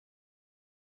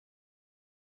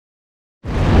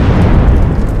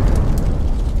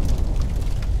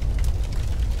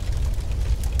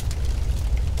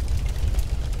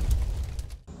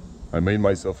made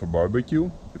myself a barbecue.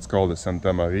 It's called a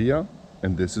Santa Maria,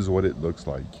 and this is what it looks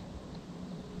like.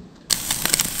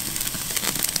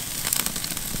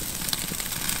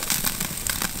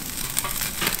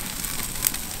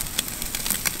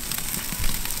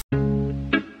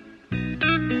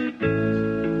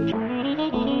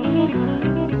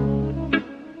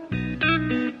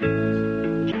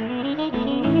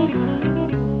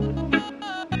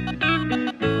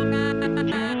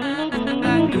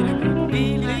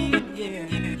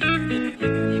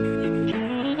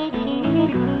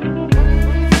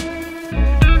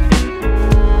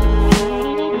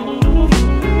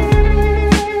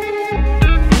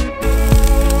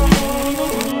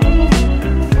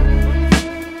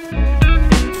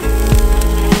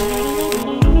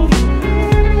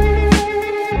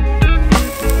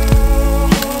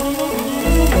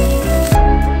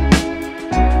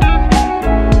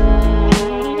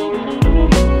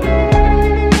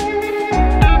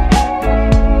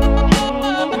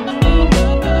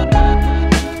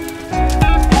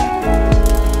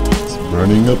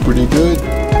 Burning up pretty good.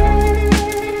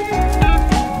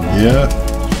 Yeah,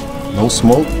 no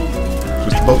smoke,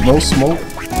 just about no smoke.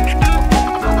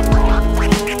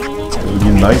 It's gonna be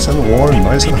nice and warm,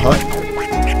 nice and hot.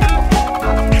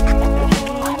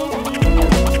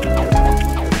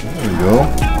 There we go.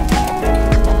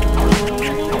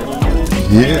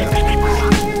 Yeah.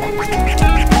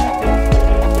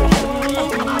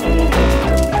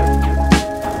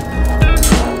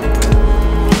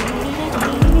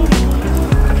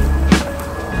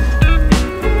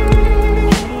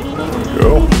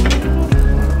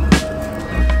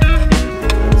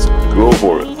 Go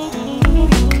for it.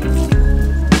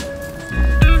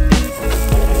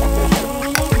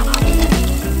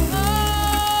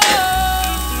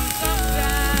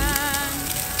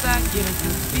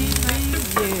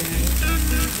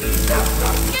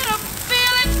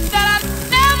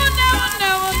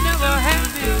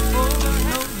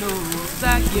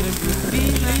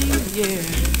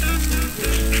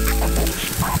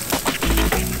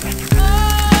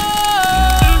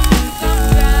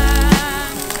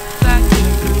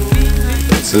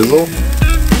 Sizzle.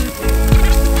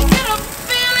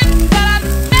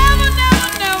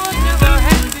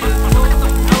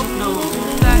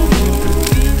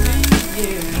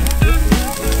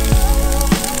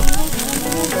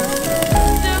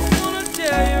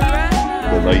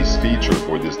 The nice feature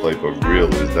for this type of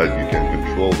grill is that you can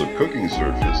control the cooking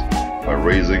surface by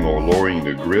raising or lowering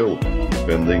the grill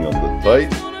depending on the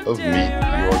type of meat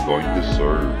you are going to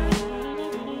serve.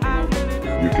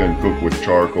 You can cook with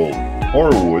charcoal or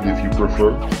wood if you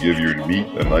prefer to give your meat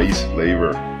a nice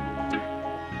flavor.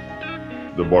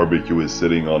 The barbecue is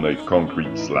sitting on a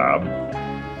concrete slab.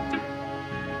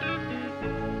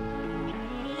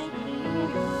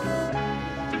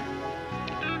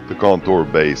 The contour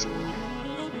base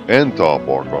and top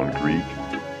are concrete.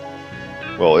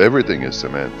 Well, everything is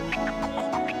cement.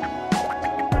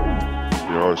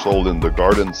 They are sold in the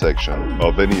garden section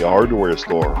of any hardware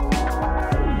store.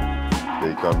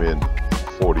 They come in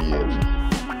 40-inch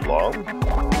long,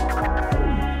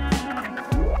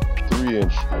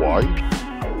 3-inch wide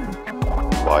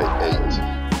by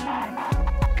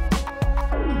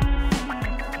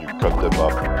 8. You cut them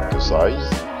up to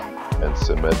size and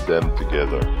cement them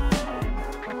together.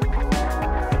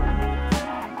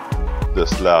 The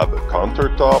slab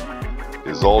countertop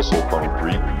is also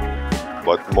concrete,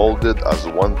 but molded as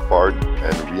one part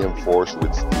and reinforced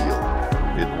with steel.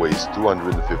 It weighs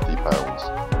 250 pounds.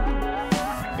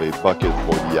 A bucket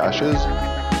for the ashes,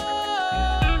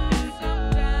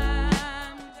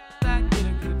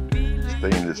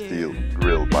 stainless steel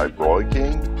grill by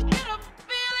King,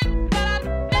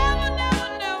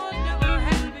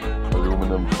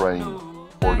 aluminum frame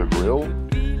for the grill.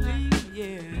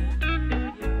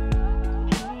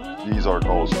 These are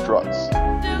called struts,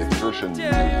 electrician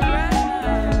uses.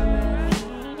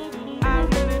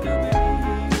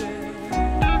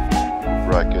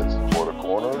 Brackets for the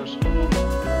corners,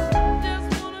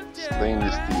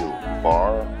 stainless steel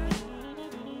bar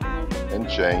and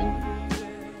chain,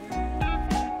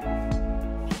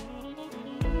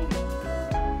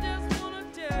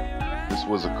 this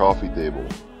was a coffee table.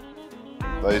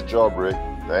 Nice job, Rick,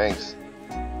 thanks.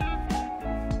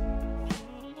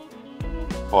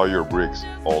 Fire bricks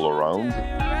all around.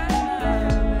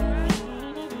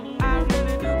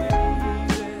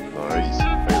 Nice,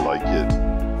 I like it.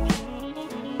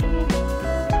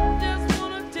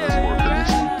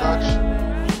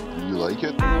 Like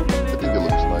it? I think it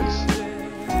looks nice.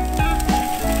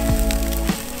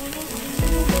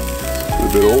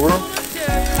 A bit over.